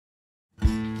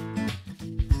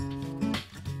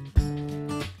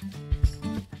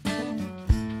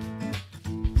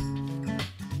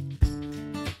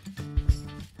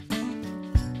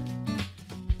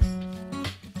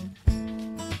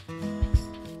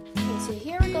So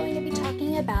here we're going to be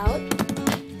talking about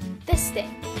this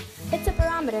thing. It's a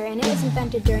barometer, and it was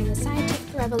invented during the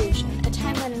scientific revolution, a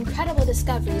time when incredible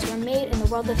discoveries were made in the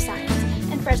world of science.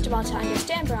 And first of all, to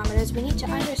understand barometers, we need to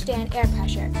understand air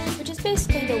pressure, which is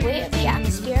basically the weight of the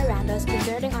atmosphere around us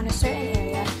exerting on a certain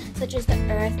area, such as the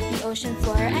earth, the ocean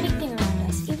floor, or anything around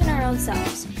us, even our own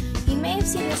selves. You may have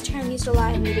seen this term used a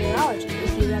lot in meteorology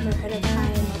if you've ever heard of high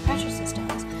and low pressure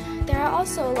systems. There are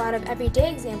also a lot of everyday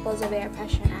examples of air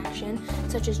pressure in action,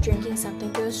 such as drinking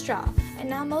something through a straw. And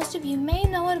now most of you may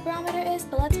know what a barometer is,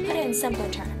 but let's put it in simpler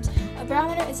terms. A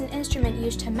barometer is an instrument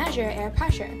used to measure air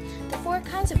pressure. The four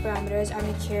kinds of barometers are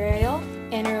mercurial,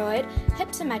 aneroid,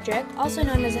 hypsometric, also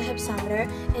known as a hypsometer,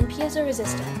 and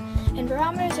piezoresistant. And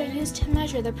barometers are used to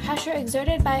measure the pressure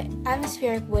exerted by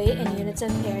atmospheric weight in units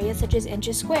of area such as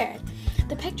inches squared.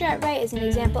 The picture at right is an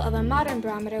example of a modern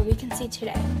barometer we can see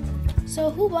today. So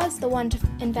who was the one to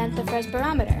invent the first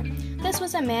barometer? This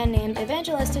was a man named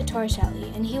Evangelista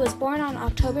Torricelli, and he was born on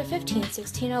October 15,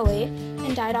 1608,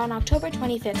 and died on October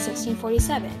 25,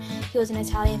 1647. He was an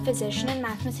Italian physician and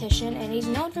mathematician, and he's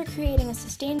known for creating a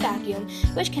sustained vacuum,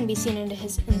 which can be seen in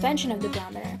his invention of the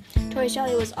barometer.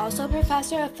 Torricelli was also a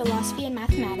professor of philosophy and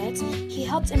mathematics. He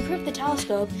helped improve the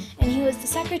telescope, and he was the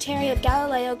secretary of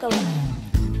Galileo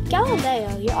Galilei.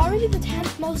 Galileo, you're already the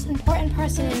 10th most important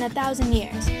person in 1,000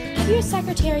 years. Give your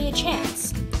secretary a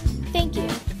chance. Thank you.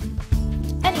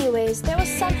 Anyways, there was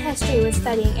some history with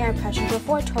studying air pressure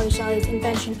before Torricelli's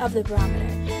invention of the barometer.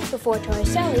 Before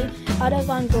Torricelli, Otto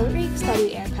von Guericke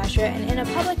studied air pressure, and in a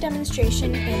public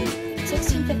demonstration in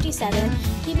 1657,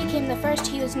 he became the first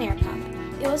to use an air pump.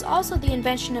 It was also the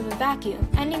invention of a vacuum,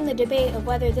 ending the debate of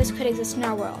whether this could exist in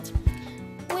our world.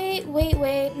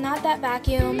 Wait, not that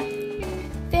vacuum.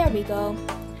 There we go.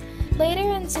 Later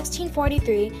in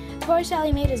 1643,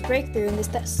 Torricelli made his breakthrough in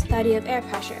the study of air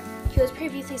pressure. He was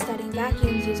previously studying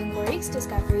vacuums using Guericke's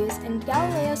discoveries, and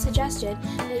Galileo suggested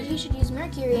that he should use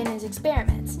mercury in his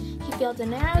experiments. He filled a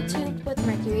narrow tube with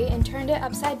mercury and turned it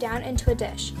upside down into a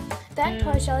dish. Then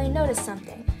Torricelli noticed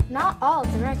something. Not all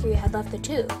of the mercury had left the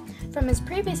tube. From his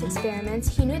previous experiments,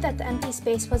 he knew that the empty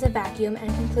space was a vacuum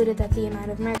and concluded that the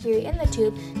amount of mercury in the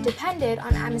tube depended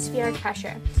on atmospheric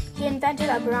pressure. He invented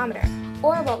a barometer,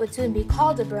 or what would soon be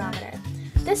called a barometer.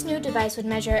 This new device would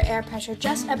measure air pressure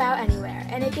just about anywhere,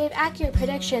 and it gave accurate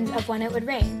predictions of when it would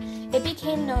rain. It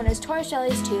became known as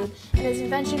Torricelli's tube, and his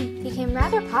invention became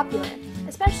rather popular,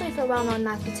 especially for well-known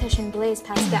mathematician Blaise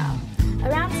Pascal.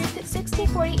 Around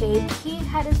 1648, he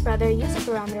had his brother use a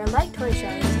barometer like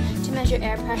Torricelli's to measure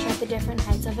air pressure at the different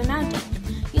heights of a mountain.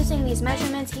 Using these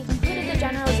measurements, he concluded the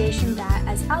generalization that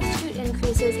as altitude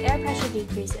increases, air pressure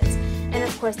decreases. And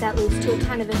of course that leads to a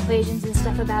ton of equations and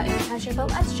stuff about air pressure, but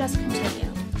let's just continue.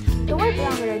 The word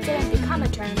barometer didn't become a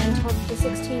term until the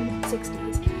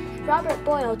 1660s. Robert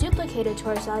Boyle duplicated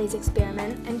Torricelli's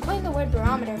experiment and coined the word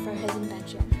barometer for his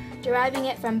invention, deriving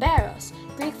it from baros,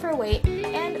 Greek for weight,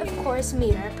 and of course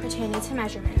meter, pertaining to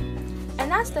measurement. And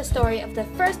that's the story of the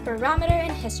first barometer in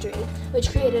history,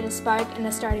 which created a spark and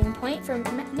a starting point for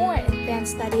more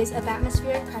advanced studies of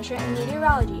atmospheric pressure and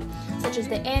meteorology, such as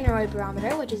the aneroid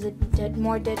barometer, which is a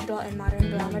more digital and modern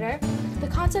barometer, the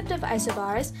concept of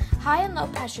isobars, high and low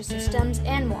pressure systems,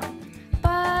 and more.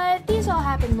 But these all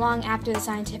happened long after the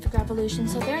scientific revolution,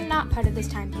 so they're not part of this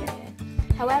time period.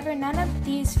 However, none of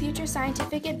these future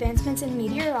scientific advancements in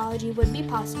meteorology would be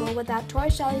possible without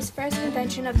Torricelli's first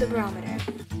invention of the barometer.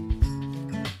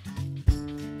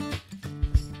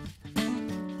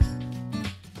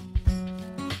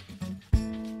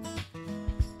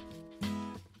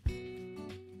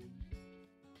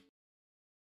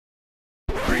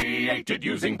 Created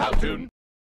using Powtoon.